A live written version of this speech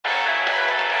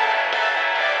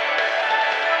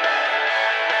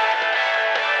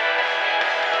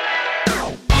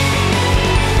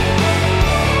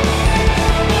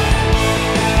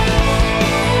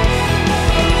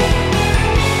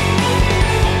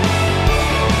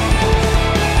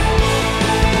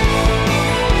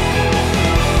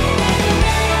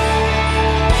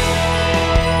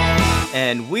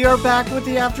are back with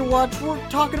the Afterwatch. We're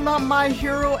talking about My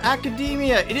Hero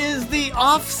Academia. It is the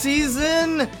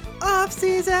off-season.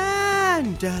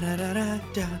 Off-season.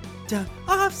 Da-da-da-da-da. Da.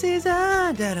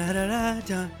 Off-season.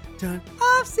 Da-da-da-da-da. Da.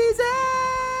 Off-season.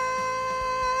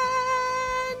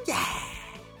 Yeah.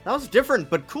 That was different,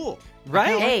 but cool.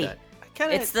 Right? Hey, that.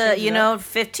 it's the,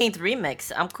 15th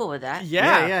remix. I'm cool with that.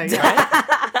 Yeah.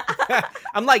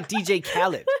 I'm like DJ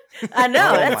Khaled. I know,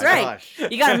 Oh that's my right. gosh.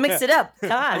 You got to mix it up.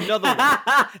 Come on. Another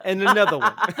one. And another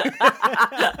one.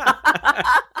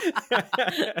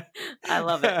 I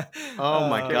love it. Oh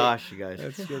my gosh, you guys.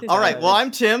 That's good. All right, well,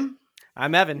 I'm Tim,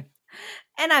 I'm Evan.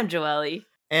 And I'm Joelle.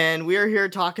 and we are here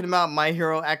talking about My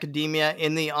Hero Academia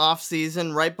in the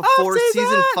off-season, right before Off-season!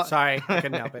 season 5. Sorry, I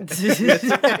couldn't help it.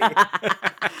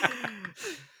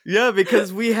 Yeah,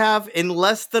 because we have, in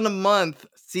less than a month,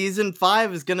 season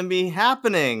 5 is going to be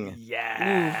happening.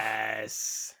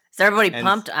 Yes. Is everybody And-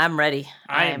 pumped? I'm ready.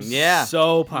 I am Yeah.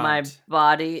 so My pumped.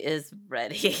 body is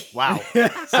ready. Wow.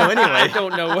 So anyway. I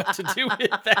don't know what to do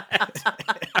with that.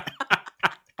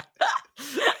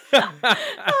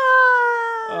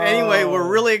 Anyway, we're Oh.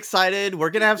 really excited. We're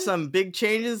going to have some big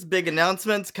changes, big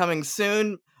announcements coming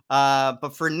soon. But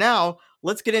for now,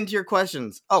 let's get into your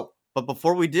questions. Oh, but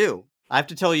before we do, I have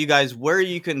to tell you guys where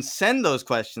you can send those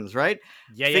questions, right?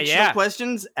 Fictional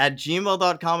questions at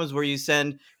gmail.com is where you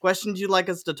send questions you'd like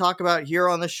us to talk about here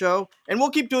on the show. And we'll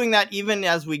keep doing that even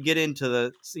as we get into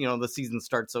the season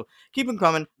starts. So keep them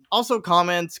coming. Also,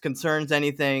 comments, concerns,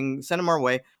 anything, send them our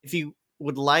way. If you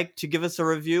would like to give us a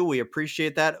review, we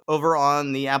appreciate that over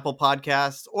on the Apple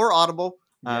Podcasts or Audible.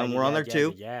 We're on there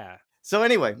too. Yeah. So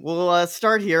anyway, we'll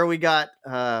start here. We got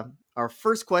our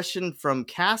first question from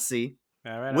Cassie.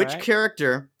 All right. Which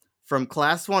character from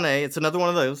Class 1A, it's another one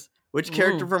of those, which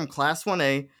character from Class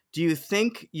 1A do you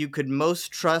think you could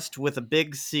most trust with a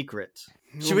big secret?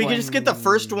 Should we just get the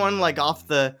first one like off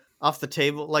the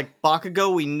table? Like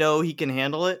Bakugo, we know he can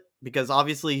handle it because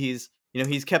obviously he's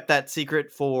kept that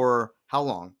secret for how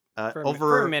long?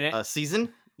 For a minute. A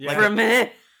season? Yeah. For a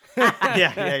minute.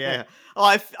 Yeah. Oh,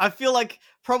 I feel like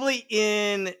probably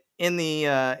in the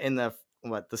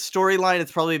storyline,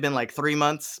 it's probably been like 3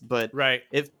 months, but Right.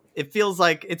 it feels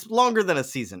like it's longer than a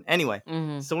season. Anyway,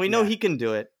 Mhm. so we know Yeah. he can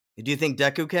do it. Do you think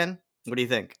Deku can? What do you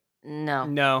think? No.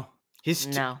 No. He's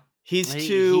No. he's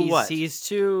too what? He's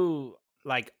too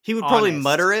like. He would probably honest.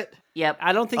 mutter it. Yep.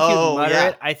 I don't think he Oh, would mutter yeah.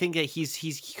 it. I think that he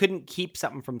couldn't keep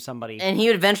something from somebody. And he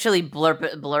would eventually blurt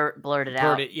it out. Blurt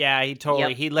it. Yeah, he totally.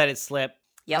 Yep. He let it slip.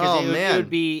 Yep. 'Cause Oh, it would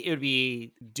man.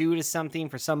 be due to something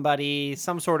for somebody,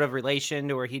 some sort of relation,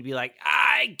 to where he'd be like,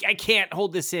 I can't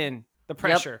hold this in. The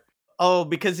pressure. Oh,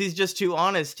 because he's just too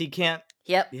honest. He can't.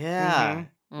 Yep. Yeah.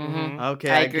 Mm-hmm. Okay,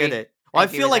 I I agree. get it. I Well, I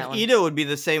agree feel with like that one. Ito would be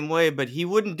the same way, but he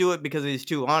wouldn't do it because he's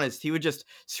too honest. He would just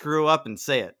screw up and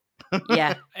say it.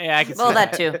 Yeah. Yeah, I can see Well,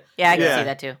 that too. Yeah, I can Yeah. see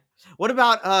that too. What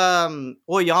about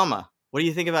Oyama? What do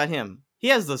you think about him? He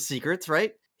has those secrets,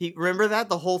 right? He remember that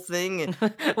the whole thing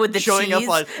With the showing cheese up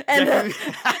on and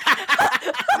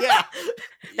yeah.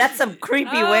 that's some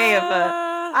creepy way of.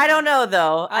 I don't know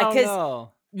though, I don't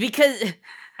know. because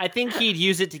I think he'd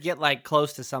use it to get like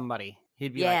close to somebody.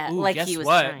 He'd be Yeah, like, "Ooh, like guess he was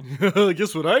what?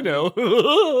 Guess what I know."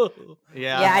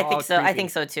 Yeah. yeah, I all think so. I creepy. think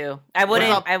so too.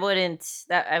 about- I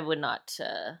would not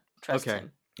trust Okay.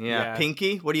 him. Yeah. Yeah.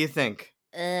 Pinky, what do you think?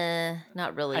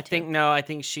 Not really. I too. think no. I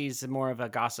think she's more of a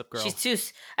gossip girl. she's too.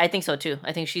 I think so too.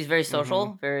 I think she's very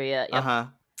social. Very. Yep. Uh-huh.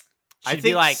 I She'd be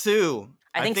think like, Sue.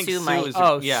 I think Sue might. is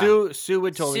 "Oh, Sue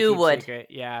would totally Sue keep would. secret."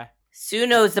 Yeah, Sue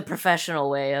knows the professional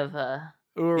way of Uraraka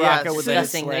would let it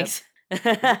discussing slip. things.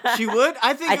 She would?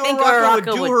 I think I think Uraraka would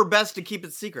Uraraka do would- her best to keep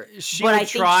it secret. She But would I think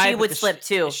try, she but would the slip,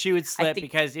 too. She would slip think-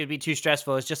 because it would be too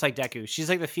stressful. It's just like Deku. She's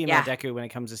like the female Yeah. Deku when it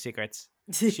comes to secrets.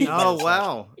 Oh, slip.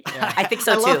 wow. Yeah. I think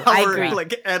so I love too. how I we're agree.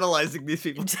 like analyzing these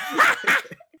people.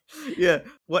 Yeah.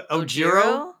 What,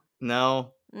 Ojiro?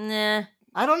 No. Nah.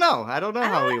 I don't know. I don't know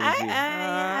how he would be. I don't know,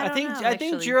 I think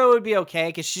actually. Jiro would be okay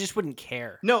because she just wouldn't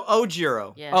care. No,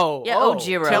 Ojiro. Yeah. Oh, yeah. oh,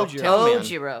 Ojiro. Tailman.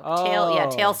 Ojiro. Tail. Yeah.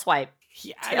 Tail Oh. swipe.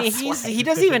 I mean, Tail swipe. he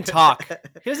doesn't even talk.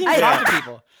 He doesn't even talk to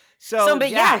people. So, but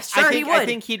yeah, sure I he think, I would.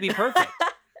 think he'd be perfect.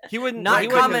 He wouldn't. Not he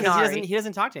wouldn't, because Kaminari. He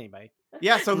doesn't talk to anybody.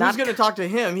 Yeah, so who's Not- going to talk to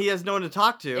him? He has no one to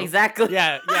talk to. Exactly.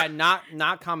 Yeah, not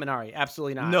Kaminari.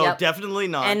 Absolutely not. No, Yep. definitely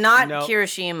not. And not No.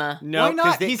 Kirishima. No, Why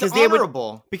not? He's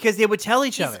honorable. because they would tell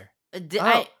each He's- other.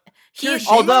 Although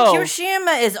Although-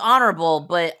 Kirishima is honorable,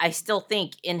 but I still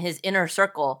think in his inner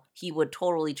circle he would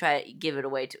totally try to give it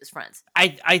away to his friends.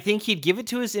 I think he'd give it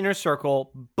to his inner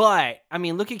circle, but I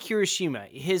mean, look at Kirishima.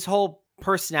 His whole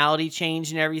personality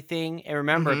changed and everything. And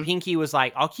remember, Mhm. Pinky was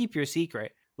like, "I'll keep your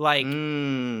secret." Like,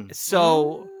 Mm.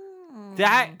 so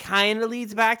That kind of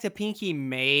leads back to Pinky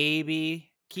maybe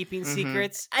keeping Mhm.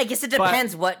 secrets. I guess it but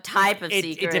depends what type of It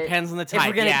secret. depends on the If type.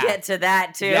 we're gonna yeah. get to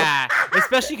that too. Yeah,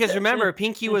 especially because remember,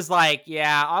 Pinky was like,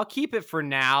 "Yeah, I'll keep it for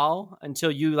now until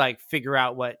you like figure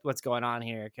out what's going on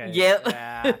here." 'Cause, Yep.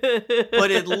 yeah.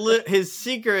 But his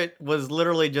secret was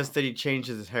literally just that he changed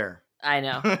his hair. I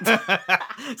know.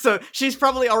 So she's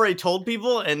probably already told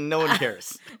people, and no one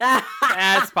cares.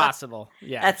 That's possible.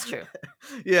 Yeah, That's true.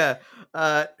 Yeah,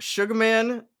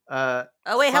 Sugarman. Oh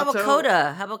wait, how about Sato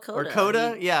Coda? How about Or Coda?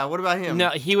 Coda? Yeah, what about him? no,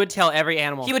 he would tell every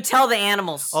animal. He would tell the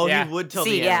animals. Oh, Yeah. he would tell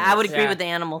See, the yeah, I would animals. agree Yeah. with the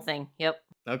animal thing. Yep.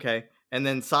 Okay, and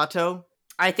then Sato?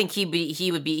 I think he'd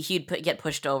get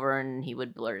pushed over and he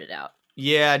would blurt it out.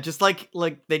 Yeah, just like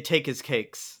they take his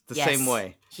cakes the Yes. same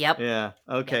way. Yep. Yeah,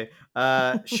 okay.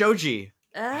 Shoji.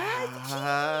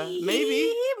 Maybe.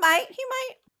 He might.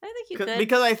 I think you could.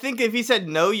 Because I think if he said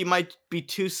no, you might be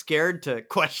too scared to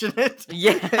question it.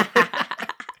 Yeah.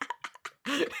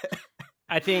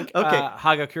 I think Okay.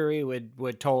 Hagakure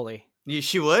would totally.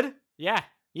 She would? Yeah,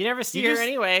 you never see You her just-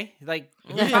 anyway. Like,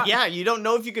 Yeah, you don't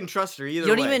know if you can trust her either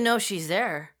You don't way. even know she's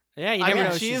there. yeah, you I never mean,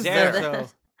 know she she's is there. there. So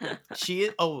She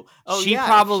is. Oh, she yeah,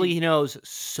 probably knows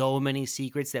so many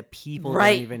secrets that people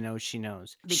Right. don't even know she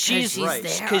knows. Because she's she's right.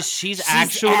 there. because she's She's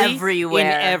actually everywhere.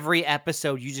 in every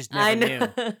episode. You just I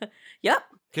never know. knew Yep.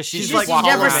 because She's she's like just you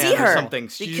never walking see around. Aquaman or her something.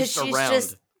 She's because just she's around.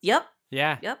 just. Yep.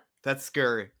 Yeah, Yep. That's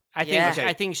scary. I think Yeah. Okay.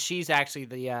 I think she's actually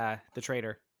the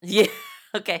traitor. Yeah.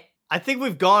 Okay. I think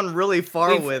we've gone really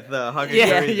far We've- with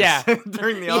Hagakure Yeah, this-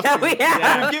 during the Oscars. Yeah, we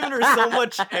have. We've given her so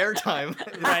much airtime.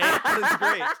 Right? It's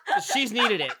great. She's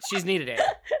needed it. She's needed it.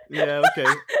 Yeah, okay.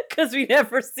 Because we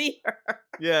never see her.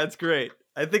 Yeah, it's great.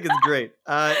 I think it's great.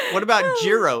 What about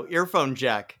Jiro, earphone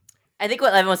jack? I think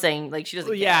what everyone's saying, like she doesn't.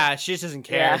 Well, care. yeah, she just doesn't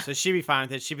care, Yeah. so she'd be fine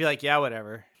with it. She'd be like, "Yeah,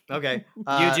 whatever. Okay.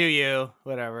 You do you,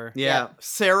 whatever." Yeah.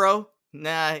 Sero?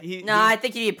 Nah, No, I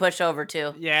think you need to push over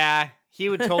too. Yeah, he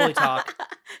would totally talk.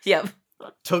 Yep.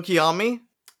 Tokiyami?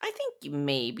 I think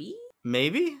maybe.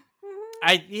 Maybe?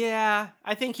 I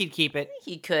think he'd keep it.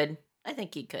 He could. I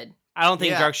think he could. I don't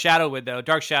think Yeah. Dark Shadow would though.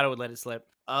 Dark Shadow would let it slip.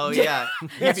 Oh, yeah.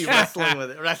 He'd be wrestling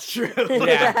with it. That's true.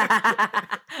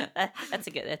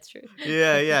 That's true.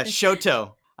 Yeah.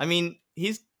 Shoto. I mean,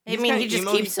 he's I mean, kinda he just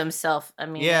emo. keeps himself. I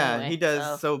mean, Yeah, anyway, he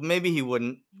does. So maybe he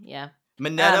wouldn't. yeah.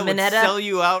 Mineta would Mineta? sell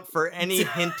you out for any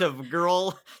hint of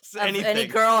girl, Of anything. any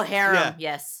girl harem, Yeah.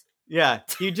 yes. Yeah,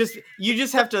 you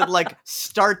just have to like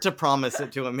start to promise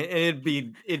it to him, and it'd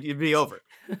be over.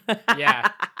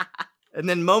 Yeah. And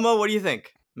then Momo, what do you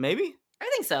think? Maybe I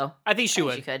think so. I think she I think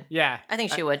would. she could. Yeah. I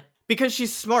think she would. because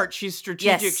she's smart, she's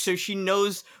strategic, Yes. so she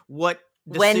knows what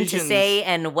When to decisions- say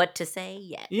and what to say,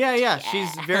 yes. Yeah,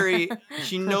 she's Yeah. very.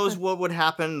 She knows what would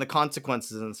happen, the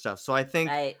consequences and stuff. So I think.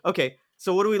 Right. Okay,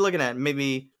 so what are we looking at?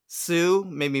 Maybe Sue,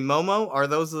 maybe Momo. Are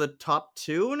those the top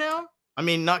two now? I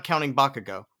mean, not counting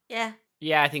Bakugo. Yeah,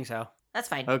 Yeah, I think so. that's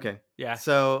fine. Okay. Yeah.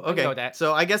 So can go okay, with that.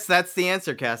 so I guess that's the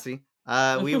answer, Cassie.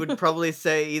 We would probably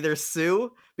say either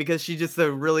Sue because she's just a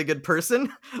really good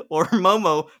person, or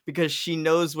Momo because she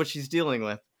knows what she's dealing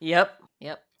with. Yep.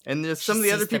 And there's She some of the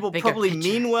sees other the people bigger probably picture.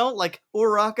 mean well, like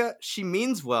Uraraka. She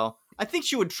means well. I think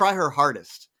she would try her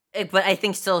hardest. But I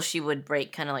think still she would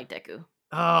break, kind of like Deku.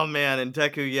 Oh man, and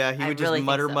Deku, yeah, he I would really just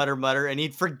think mutter, so. and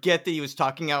he'd forget that he was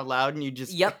talking out loud, and you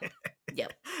just Yep.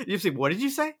 Yep. You say, what did you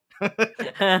say?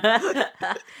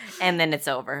 And then it's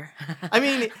over. I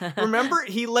mean, remember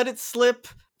he let it slip.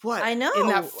 What I know. in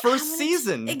that How first many-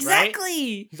 season, right?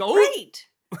 Exactly. He's old. Right.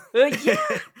 Yeah.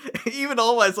 Even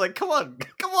always like, come on,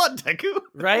 Deku,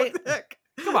 Right? What the heck?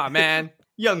 Come on, man.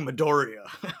 Young Midoriya.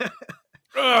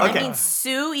 I Okay. mean,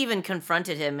 Sue even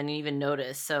confronted him and even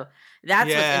noticed. So that's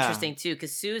what's Yeah. interesting too,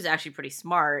 because Sue's actually pretty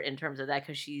smart in terms of that,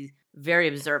 because she's very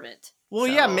observant. Well,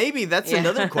 yeah, So, maybe that's yeah.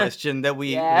 another question that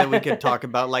we Yeah. that we could talk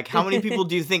about. Like, how many people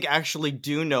do you think actually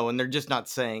do know, and they're just not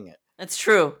saying it? That's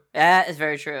true. That is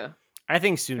very true. I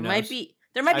think Sue There knows. might be.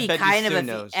 There might I be bet you kind of Sue a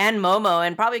knows. and Momo,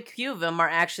 and probably a few of them are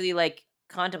actually like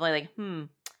contemplating, like,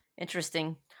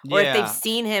 interesting. Or if Yeah. they've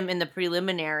seen him in the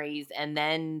preliminaries and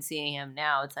then seeing him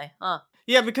now, it's like, huh.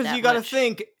 Yeah, because that you got to much.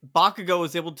 think Bakugo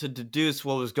was able to deduce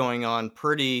what was going on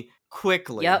pretty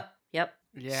quickly. Yep.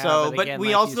 Yeah, So, but again, we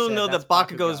like you also said, know that's that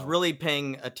Bakugo is Bakugo. really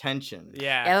paying attention.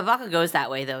 Yeah. Yeah, but Bakugo's that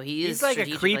way though. He is He's like a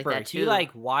strategic creeper. Like that too. He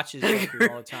like watches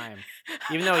Deku all the time.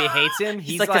 Even though he hates him,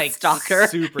 he's like a stalker.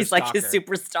 Super He's like his stalker.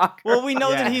 super stalker. Well, we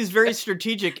know Yeah. that he's very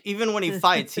strategic. Even when he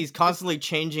fights, he's constantly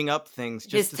changing up things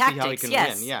just His to see how he tactics, can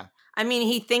yes. win. Yeah, I mean,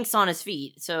 he thinks on his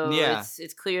feet, so Yeah.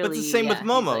 it's clearly. but it's the same with yeah,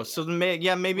 Momo. he's So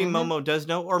maybe Mhm. Momo does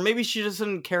know, or maybe she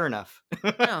doesn't care enough.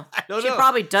 like, no, I don't she know.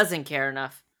 probably doesn't care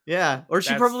enough. Yeah, or she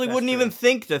That's- probably that's wouldn't true. even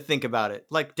think about it.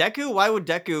 Like Deku, why would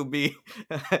Deku be,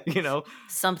 you know?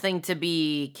 Something to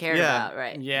be cared Yeah. about,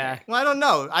 right? Yeah. right. Well, I don't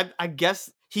know. I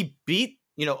guess he beat,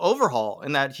 Overhaul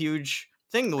in that huge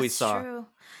thing that we That's saw. true.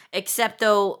 Except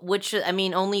though,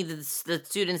 only the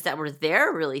students that were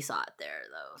there really saw it there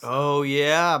though. So Oh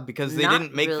yeah, because they not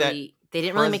didn't make really, They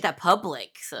didn't really pres- make that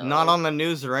public. So not on the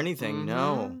news or anything.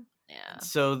 No. Mhm. Yeah.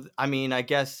 So I mean, I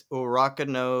guess Uraka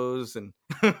knows, and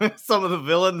some of the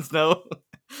villains know.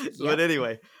 But Yep.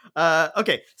 anyway,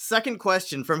 okay. Second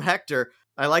question from Hector.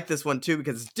 I like this one too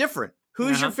because it's different.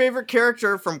 Who's your Uh-huh. favorite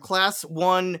character from Class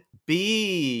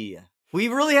 1B? We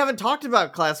really haven't talked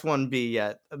about Class 1B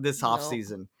yet this off Nope.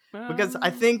 season because I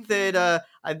think that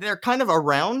they're kind of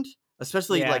around,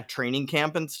 especially Yeah. like training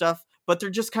camp and stuff. But they're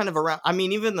just kind of around. I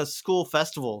mean, even the school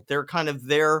festival, they're kind of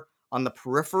there on the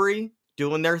periphery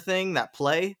doing their thing, that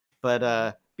play.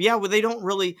 But yeah, well, they don't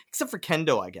really, except for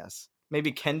Kendo, I guess.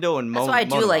 Maybe Kendo and That's why I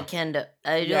do Monoma. like Kendo.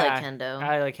 I do Yeah, like Kendo.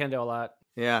 I like Kendo a lot.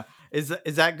 Yeah, is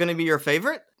that going to be your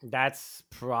favorite? That's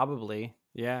probably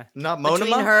yeah. Not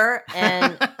Monoma.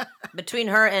 Between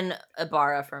her and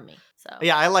Ibarra for me. So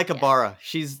Yeah, I like Yeah. Ibarra.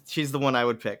 She's the one I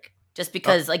would pick. just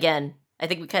because again, I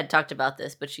think we kind of talked about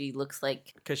this, but she looks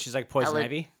like Because she's like Poison like-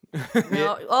 Ivy.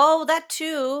 no, oh that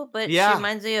too, but Yeah. she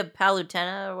reminds me of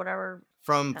Palutena or whatever.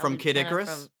 From Kid Palutena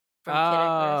Icarus. From Kid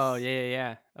Oh Icarus.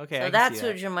 yeah. Okay, I So can that's see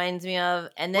what that. she reminds me of.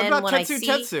 And What then about when Tetsu I see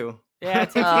Tetsu? Yeah,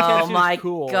 Tetsu Oh Tetsu's my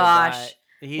cool, gosh.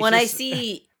 but he's when I just-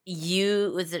 see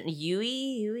was it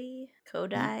Yui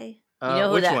Kodai? You know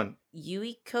who Which that- one?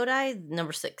 Yui Kodai,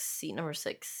 number 6, seat number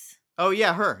 6. Oh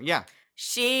yeah, her. Yeah.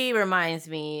 She reminds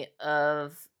me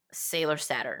of Sailor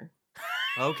Saturn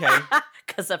Okay.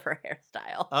 because of her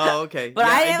hairstyle. Oh okay. But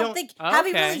Yeah, I don't think have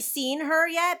we Okay. really seen her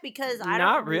yet because I don't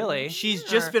Not really. she's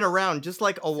just been around, just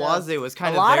like Awaze was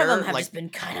kind a of lot there, of them have like just been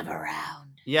kind of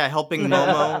around. yeah, helping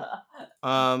Momo.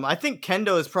 I think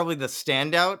Kendo is probably the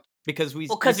standout because we,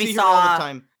 Well, 'cause we see her all saw- the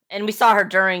time. And we saw her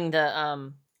during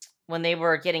the when they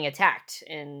were getting attacked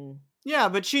in Yeah,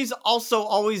 but she's also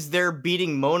always there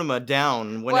beating Monoma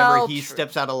down whenever Well, he true.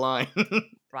 steps out of line.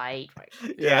 right.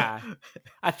 Yeah.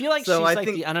 I feel like So she's I like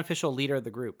think- the unofficial leader of the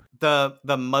group.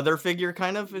 The mother figure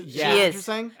kind of. Is Yeah. that She what is. you're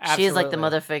saying? She is like the Absolutely.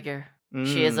 mother figure.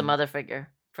 She is a Mm. mother figure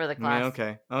for the class.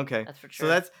 Yeah, okay. That's for So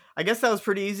sure. I guess that was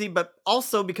pretty easy, but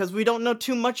also because we don't know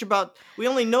too much about, we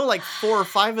only know like 4 or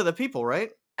 5 of the people,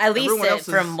 right? At least everyone else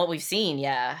from is- what we've seen,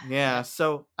 yeah. Yeah,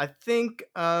 so I think,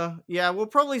 yeah, we'll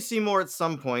probably see more at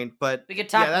some point, but We could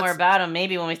talk yeah, more that's- about him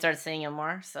maybe when we start seeing him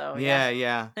more. So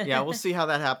yeah, we'll see how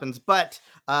that happens. But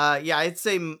yeah, I'd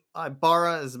say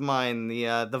Bara is mine,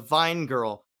 the Vine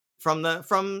girl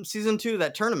from season 2,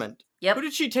 that tournament. Yep. Who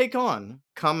did she take on?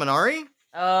 Kaminari?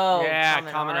 Oh, Yeah,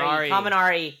 Kaminari. Kaminari.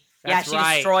 Kaminari. Yeah, That's she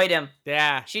right. destroyed him.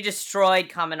 Yeah, She destroyed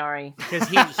Kaminari.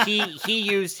 because he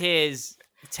used his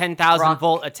 10,000 Rock.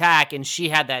 volt attack, and she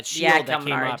had that shield Yeah, that came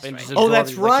Kaminari up and just destroyed Oh, absorbed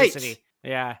that's right. electricity.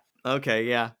 Yeah, Okay,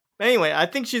 yeah. Anyway, I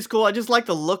think she's cool. I just like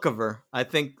the look of her. I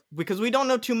think because we don't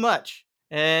know too much,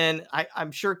 and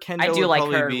I'm sure Kendo I do would like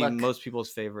probably her be look. most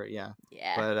people's favorite. Yeah,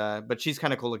 Yeah. but she's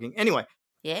kind of cool looking. Anyway,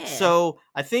 yeah. so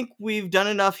I think we've done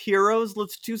enough heroes.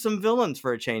 Let's do some villains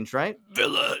for a change, right?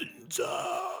 villains.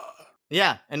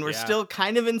 Yeah, and we're Yeah. still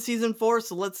kind of in season 4,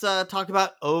 so let's talk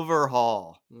about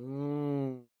Overhaul.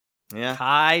 Yeah.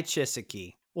 Kai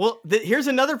Chisaki. Well, here's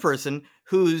another person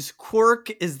whose quirk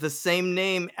is the same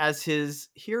name as his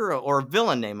hero or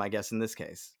villain name, I guess, in this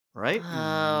case, right?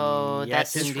 Oh,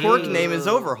 Yes, that's His true. quirk name is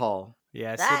Overhaul.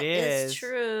 Yes, That it is is.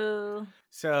 true.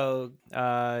 So, his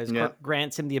Yeah. quirk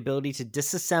grants him the ability to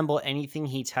disassemble anything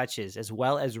he touches, as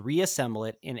well as reassemble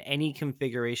it in any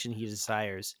configuration he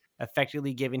desires,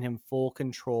 effectively giving him full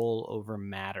control over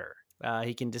matter.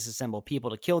 He can disassemble people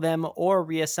to kill them or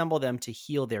reassemble them to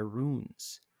heal their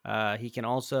wounds. He can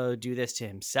also do this to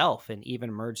himself and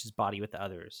even merge his body with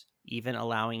others, even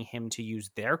allowing him to use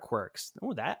their quirks.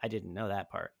 Oh, that I didn't know that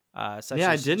part. Such Yeah,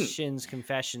 I as didn't. Shin's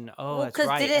confession. Oh, Well, that's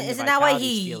right. and the isn't that why vitality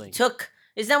he stealing. took?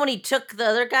 Isn't that when he took the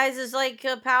other guys' like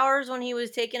powers when he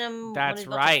was taking them? That's when he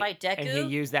was about right. To fight Deku? And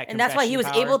he used that, and that's why he was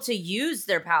confession able power. to use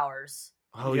their powers.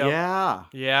 Oh, Yep. yeah.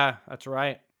 Yeah, that's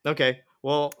right. Okay.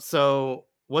 Well, so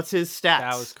what's his stats?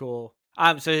 That was cool.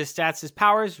 So his stats, his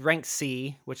powers, rank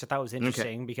C, which I thought was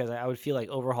interesting because I would feel like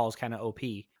Overhaul's kind of OP.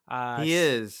 He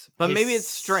is. But maybe it's his-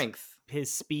 strength.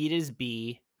 His speed is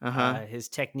B. Uh-huh. His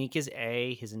technique is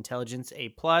A. His intelligence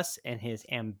A+, and his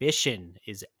ambition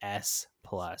is S+.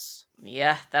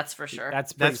 Yeah, that's for sure.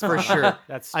 That's That's pretty for spot on. sure.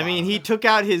 That's I mean, spot he on. took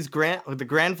out his the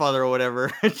grandfather or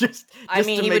whatever just I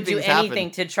mean, to he make would do things happen.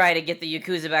 anything to try to get the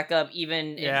Yakuza back up,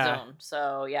 even in Yeah. zone.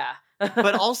 So yeah.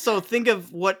 But also think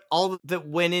of what all that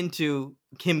went into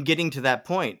him getting to that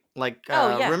point. Like,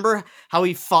 Oh, yeah. remember how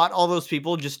he fought all those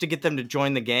people just to get them to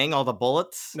join the gang, all the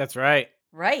bullets? That's right.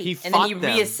 Right. He And then he fought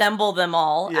them. reassembled them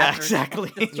all Yeah, after exactly.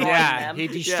 destroying Yeah, them. he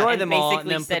destroyed And them all and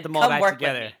basically then said, put them all "Come back work with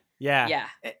together. me." Yeah.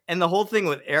 Yeah. And the whole thing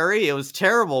with Eri, it was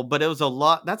terrible, but it was a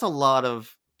lot. That's a lot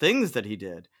of things that he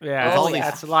did. Yeah, With Oh, all yeah. these,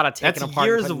 that's a lot of taking that's apart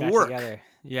years and putting of back work. together.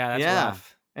 Yeah, that's Yeah.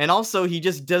 rough. And also, he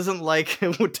just doesn't like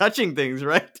touching things,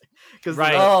 right? Because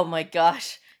Right. Oh my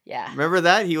gosh. Yeah. remember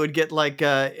that he would get like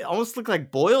it almost looked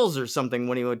like boils or something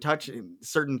when he would touch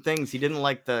certain things. He didn't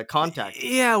like the contact.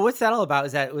 Yeah, what's that all about?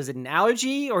 Was it an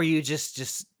allergy or you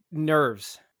just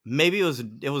nerves? Maybe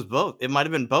it was both. It might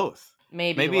have been both.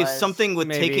 Maybe Maybe it it's was. something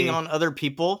with taking Maybe. on other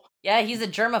people. Yeah, he's a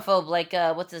germaphobe. Like,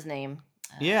 what's his name?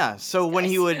 Yeah. So when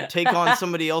he guys. would take on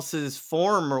somebody else's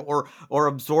form or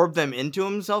absorb them into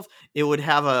himself, it would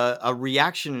have a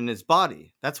reaction in his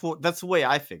body. That's the way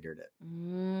I figured it.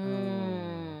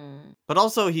 Mm. But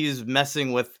also he's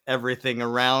messing with everything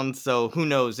around, so who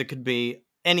knows? It could be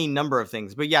any number of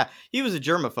things. But yeah, he was a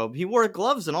germaphobe. He wore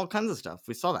gloves and all kinds of stuff.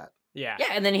 We saw that. Yeah. Yeah,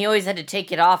 and then he always had to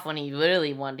take it off when he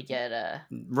literally wanted to get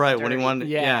Right, when he Dirty. wanted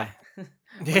Yeah.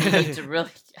 to really.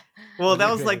 Well, that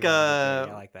was like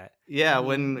I like that. yeah, Mhm,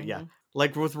 when yeah. mhm.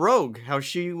 Like with Rogue, how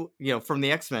she, from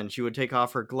the X-Men, she would take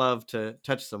off her glove to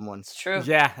touch someone. It's true.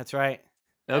 Yeah, that's right.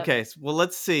 Yep. Okay, well,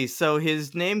 let's see. So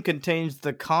his name contains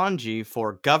the kanji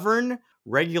for govern,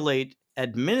 regulate,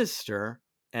 administer,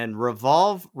 and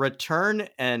revolve, return,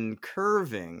 and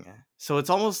curving. So it's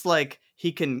almost like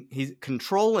he's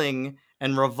controlling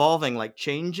and revolving, like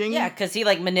changing. Yeah, because he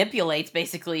like manipulates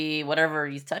basically whatever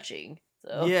he's touching.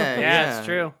 So. Yeah, Yeah, it's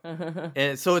true.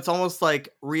 And so it's almost like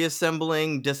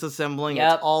reassembling, disassembling.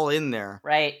 Yep. It's all in there.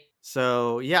 Right.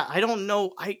 So yeah, I don't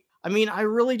know. I mean, I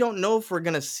really don't know if we're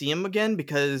gonna see him again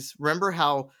because remember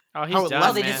how Oh, he's How it done,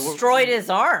 Well, left- they man. destroyed his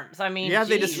arms. I mean, yeah,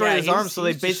 they geez. destroyed Yeah, his he's- arms, so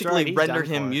they he's destroyed. basically He's rendered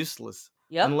done him for. useless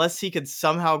Yep. unless he could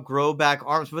somehow grow back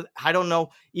arms. But I don't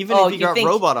know. Even Oh, if he you got think-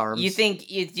 robot arms, You think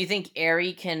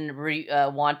Eri can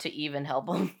want to even help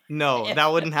him? no,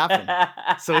 that wouldn't happen.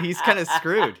 So he's kinda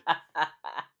screwed.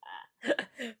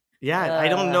 Yeah, I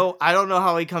don't Uh. know. I don't know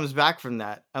how he comes back from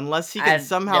that unless he can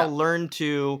somehow learn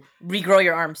to. Regrow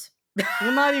your arms.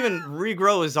 Well, not even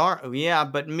regrow his arm. Yeah,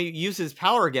 but use his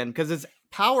power again because his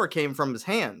power came from his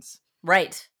hands,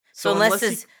 Right. So, So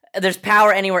unless there's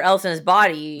power anywhere else in his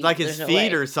body, like his there's no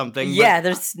feet way. or something. but Yeah,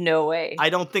 there's no way. I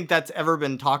don't think that's ever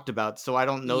been talked about, so I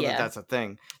don't know Yeah. that that's a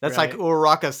thing. That's Right. like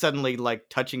Uraraka suddenly like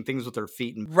touching things with her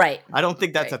feet, and Right. I don't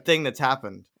think that's Right. a thing that's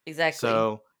happened. Exactly.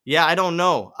 So yeah, I don't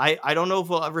know. I don't know if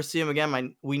we'll ever see him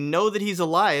again. We know that he's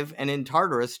alive and in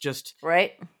Tartarus,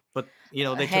 right. but they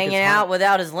took Hanging his out heart.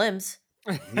 without his limbs.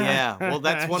 Yeah, well,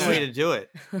 that's one way to do it.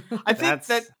 I think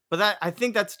I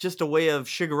think that's just a way of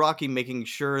Shigaraki making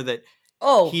sure that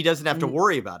Oh. he doesn't have to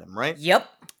worry about him, right? Yep.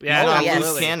 Yeah, He's Oh, not yes. loose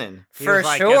absolutely. cannon. He For was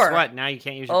like, sure. Guess what? Now you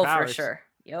can't use your Oh, powers. for sure.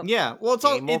 Yep. Yeah, well,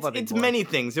 Game over, big it's boy. many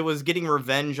things. It was getting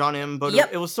revenge on him, but Yep.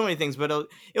 it was so many things. But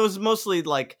it was mostly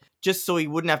like just so he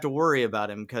wouldn't have to worry about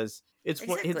him because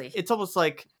Exactly. it's almost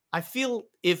like I feel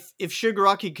if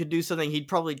Shigaraki could do something, he'd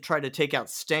probably try to take out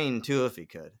Stain too if he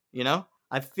could. You know,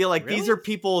 I feel like these Really? are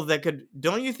people that could.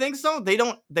 Don't you think so? They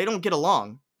don't get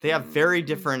along. They have very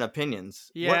different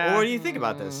opinions. Yeah. What do you think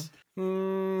about this?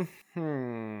 Hmm.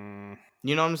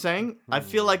 You know what I'm saying? I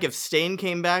feel like if Stain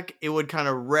came back, it would kind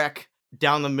of wreck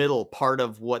down the middle part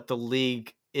of what the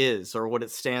league is or what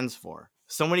it stands for.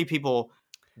 So many people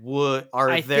are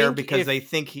I there think because if- they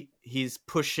think he's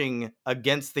pushing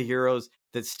against the heroes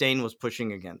that Stain was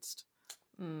pushing against.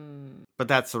 Mm, But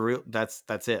that's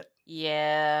that's it.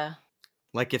 yeah.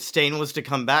 Like if Stain was to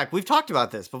come back, we've talked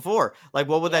about this before. Like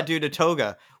what would that do to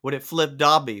Toga? Would it flip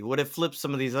Dobby? Would it flip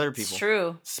some of these other people? It's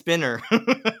true. Spinner.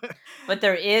 But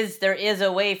there is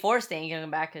a way for Stain to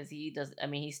come back because he does. I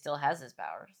mean, he still has his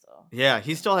power. So Yeah,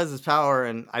 he still has his power,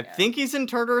 and I Yeah. think he's in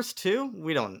Tartarus too.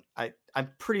 We don't. I'm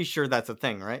pretty sure that's a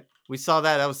thing, right? We saw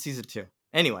that. That was season 2.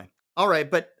 Anyway, all right,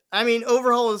 but I mean,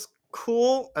 overhaul is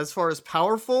cool as far as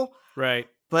powerful, Right.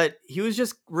 but he was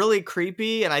just really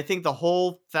creepy, and I think the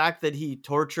whole fact that he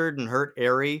tortured and hurt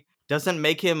Eri doesn't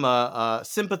make him a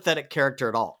sympathetic character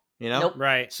at all. You know, Nope.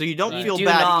 Right. so you don't Right. feel do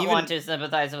bad. not even want to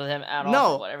sympathize with him at all.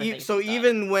 no, for whatever things so he's done.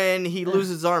 even when he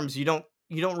loses arms, you don't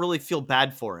really feel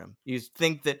bad for him. You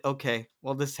think that okay,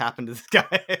 well this happened to this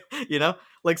guy, you know?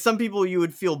 Like some people you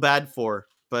would feel bad for,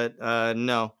 but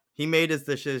no. He made his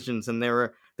decisions and they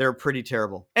were pretty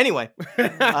terrible. Anyway,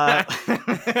 I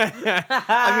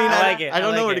mean I like it. I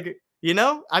don't know like where it. to go. You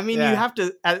know? I mean Yeah. you have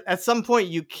to at some point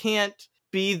you can't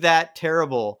be that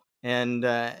terrible and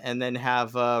then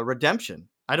have redemption.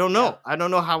 I don't know. Yeah. I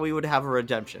don't know how we would have a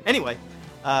redemption. Anyway,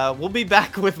 We'll be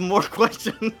back with more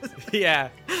questions. Yeah.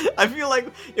 I feel like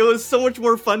it was so much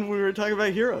more fun when we were talking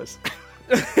about heroes.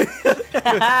 We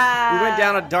went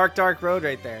down a dark road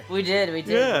right there. We did.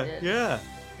 Yeah.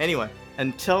 Anyway,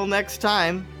 until next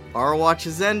time, our watch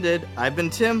has ended. I've been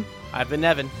Tim. I've been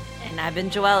Evan. And I've been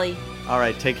Joelle. All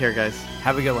right, take care, guys.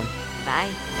 Have a good one.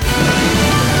 Bye.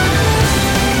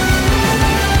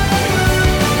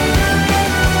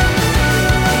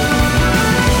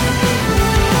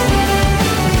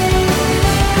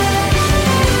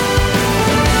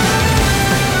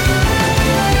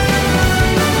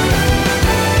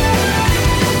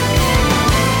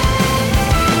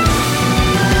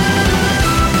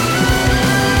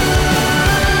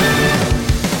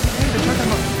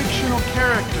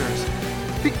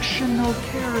 Fictional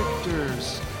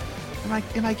characters.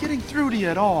 Am I getting through to you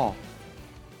at all?